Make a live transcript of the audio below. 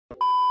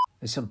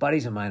there's some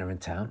buddies of mine are in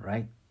town,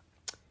 right?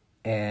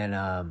 And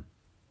I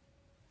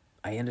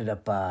ended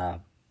up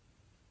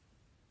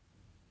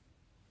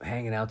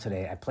hanging out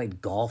today. I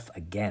played golf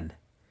again.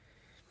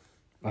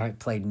 All right,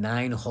 played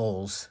 9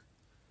 holes,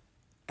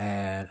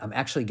 and I'm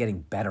actually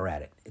getting better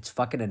at it. It's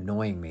fucking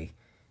annoying me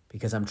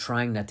because I'm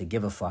trying not to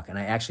give a fuck, and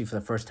I actually, for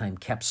the first time,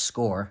 kept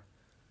score,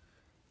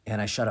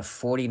 and I shot a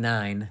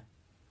 49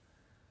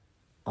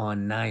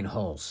 on 9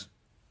 holes.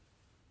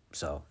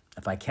 So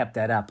if I kept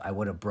that up, I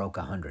would have broke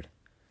 100,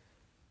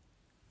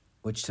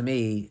 which to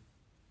me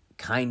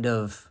kind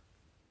of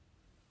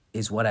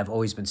is what I've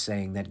always been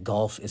saying, that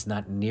golf is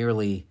not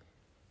nearly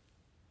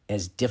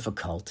as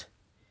difficult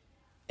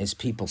as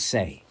people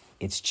say.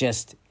 It's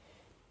just,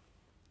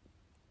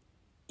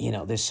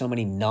 there's so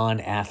many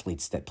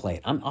non-athletes that play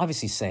it. I'm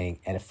obviously saying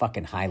at a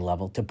fucking high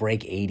level, to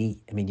break 80,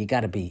 I mean, you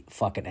got to be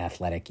fucking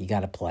athletic. You got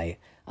to play.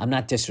 I'm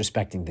not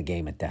disrespecting the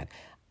game at that.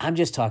 I'm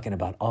just talking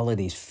about all of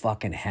these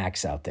fucking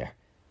hacks out there.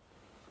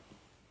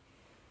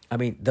 I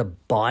mean, the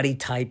body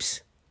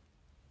types,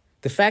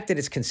 the fact that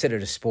it's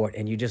considered a sport,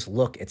 and you just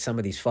look at some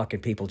of these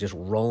fucking people just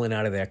rolling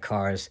out of their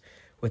cars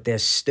with their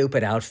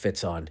stupid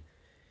outfits on,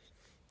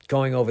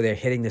 going over there,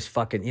 hitting this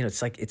fucking,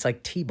 it's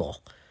like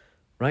T-ball,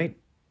 right?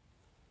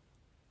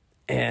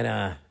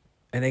 And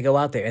they go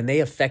out there and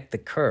they affect the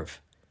curve,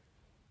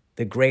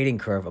 the grading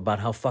curve about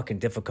how fucking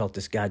difficult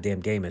this goddamn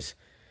game is.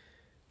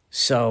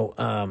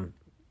 So,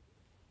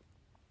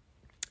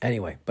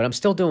 anyway, but I'm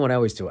still doing what I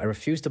always do. I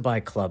refuse to buy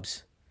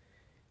clubs,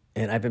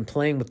 and I've been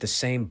playing with the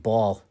same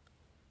ball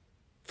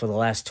for the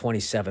last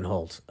 27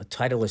 holes. A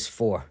Titleist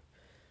 4.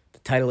 The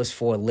Titleist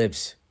 4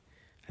 lives.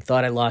 I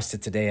thought I lost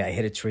it today. I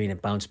hit a tree and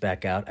it bounced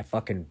back out. I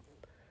fucking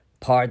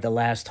parred the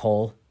last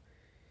hole.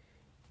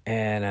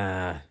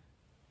 And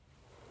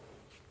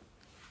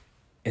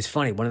it's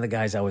funny. One of the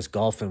guys I was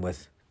golfing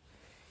with,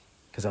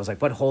 because I was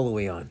like, what hole are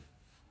we on?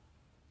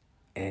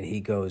 And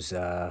he goes,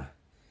 we're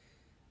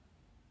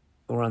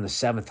on the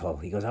 7th hole.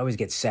 He goes, I always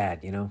get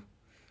sad,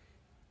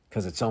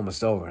 because it's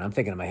almost over. And I'm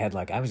thinking in my head,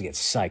 like, I always get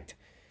psyched,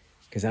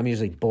 because I'm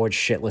usually bored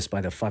shitless by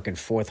the fucking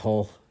 4th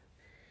hole.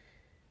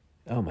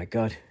 Oh, my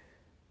God.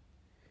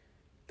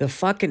 The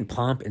fucking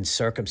pomp and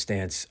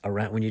circumstance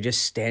around when you're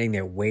just standing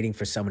there waiting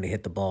for someone to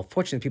hit the ball.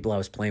 Fortunately, the people I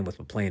was playing with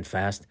were playing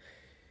fast.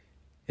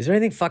 Is there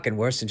anything fucking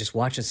worse than just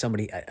watching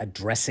somebody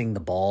addressing the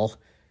ball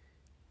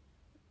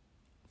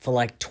for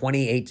like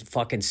 28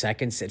 fucking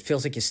seconds? It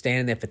feels like you're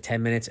standing there for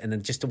 10 minutes, and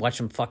then just to watch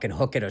them fucking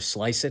hook it or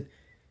slice it.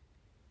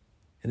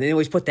 And they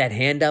always put that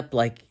hand up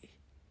like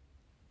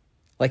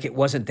it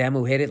wasn't them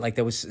who hit it, like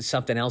there was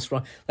something else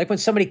wrong. Like when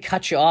somebody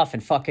cuts you off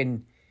and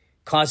fucking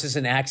causes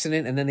an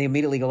accident, and then they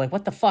immediately go like,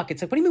 what the fuck?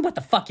 It's like, what do you mean, what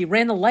the fuck? You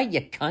ran the light,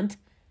 you cunt.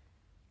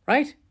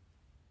 Right?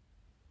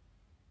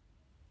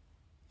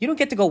 You don't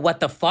get to go, what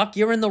the fuck?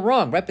 You're in the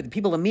wrong, right? But the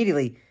people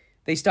immediately,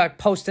 they start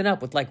posting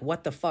up with like,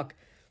 what the fuck?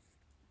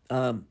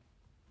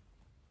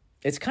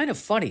 It's kind of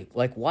funny,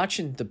 like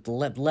watching the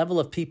level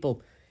of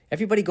people.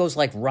 Everybody goes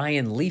like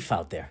Ryan Leaf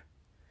out there.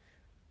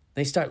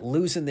 They start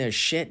losing their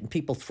shit, and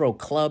people throw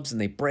clubs, and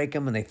they break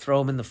them, and they throw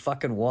them in the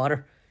fucking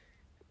water.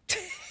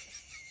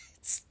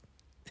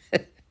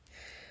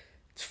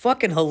 It's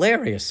fucking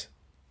hilarious.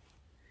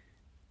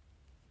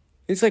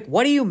 It's like,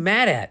 what are you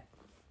mad at?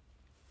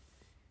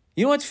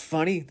 You know what's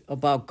funny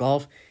about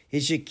golf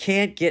is you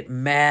can't get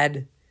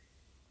mad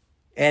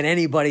at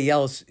anybody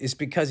else. It's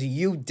because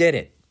you did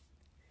it.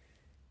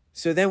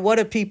 So then what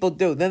do people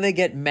do? Then they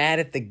get mad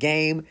at the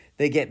game.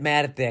 They get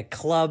mad at their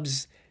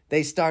clubs.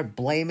 They start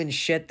blaming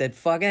shit that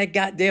fucking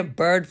goddamn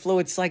bird flu.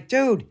 It's like,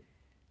 dude,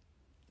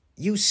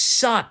 you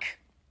suck.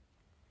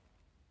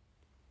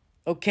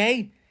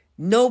 Okay?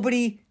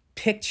 Nobody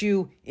picked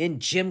you in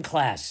gym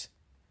class.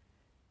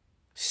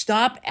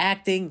 Stop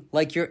acting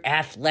like you're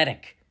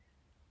athletic.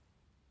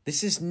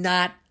 This is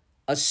not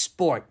a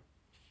sport.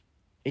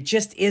 It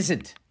just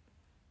isn't.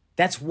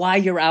 That's why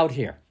you're out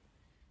here.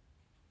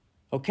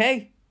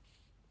 Okay?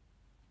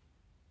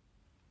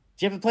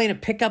 Did you ever play in a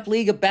pickup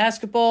league of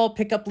basketball,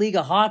 pickup league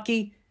of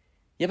hockey?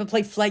 You ever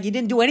played flag? You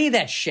didn't do any of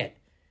that shit.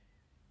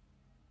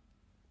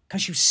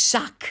 Because you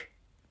suck.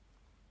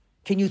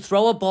 Can you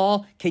throw a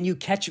ball? Can you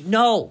catch?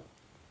 No,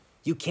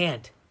 you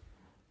can't.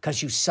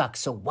 Because you suck.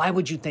 So why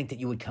would you think that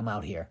you would come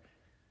out here,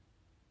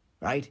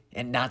 right,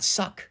 and not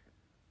suck?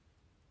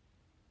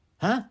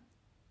 Huh?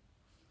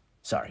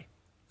 Sorry.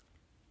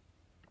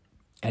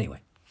 Anyway.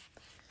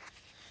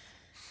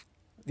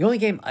 The only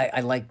game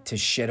I like to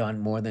shit on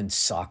more than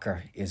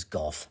soccer is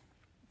golf.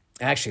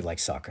 I actually like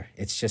soccer.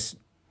 It's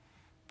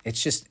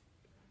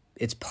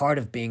part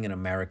of being an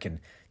American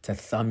to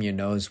thumb your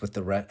nose with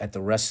at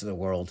the rest of the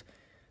world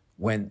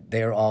when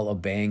they're all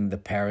obeying the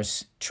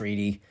Paris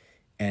Treaty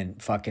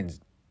and fucking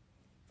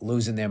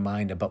losing their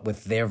mind about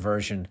with their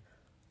version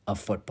of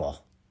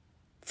football.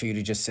 For you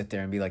to just sit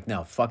there and be like,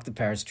 no, fuck the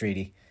Paris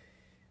Treaty,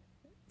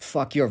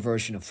 fuck your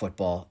version of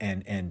football,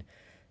 and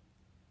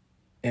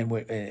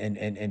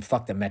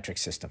fuck the metric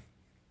system.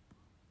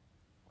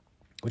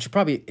 Which are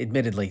probably,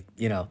 admittedly,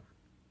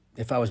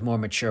 if I was more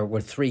mature,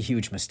 were 3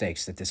 huge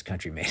mistakes that this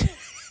country made.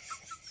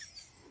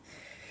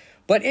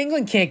 But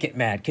England can't get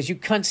mad because you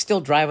cunts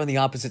still drive on the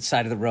opposite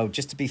side of the road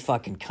just to be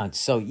fucking cunts.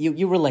 So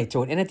you relate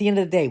to it. And at the end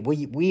of the day,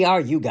 we are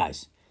you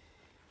guys.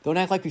 Don't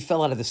act like we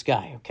fell out of the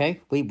sky,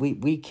 okay?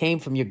 We came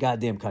from your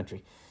goddamn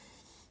country.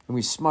 And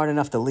we're smart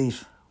enough to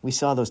leave. We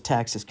saw those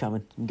taxes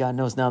coming. And God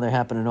knows now they're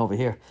happening over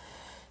here.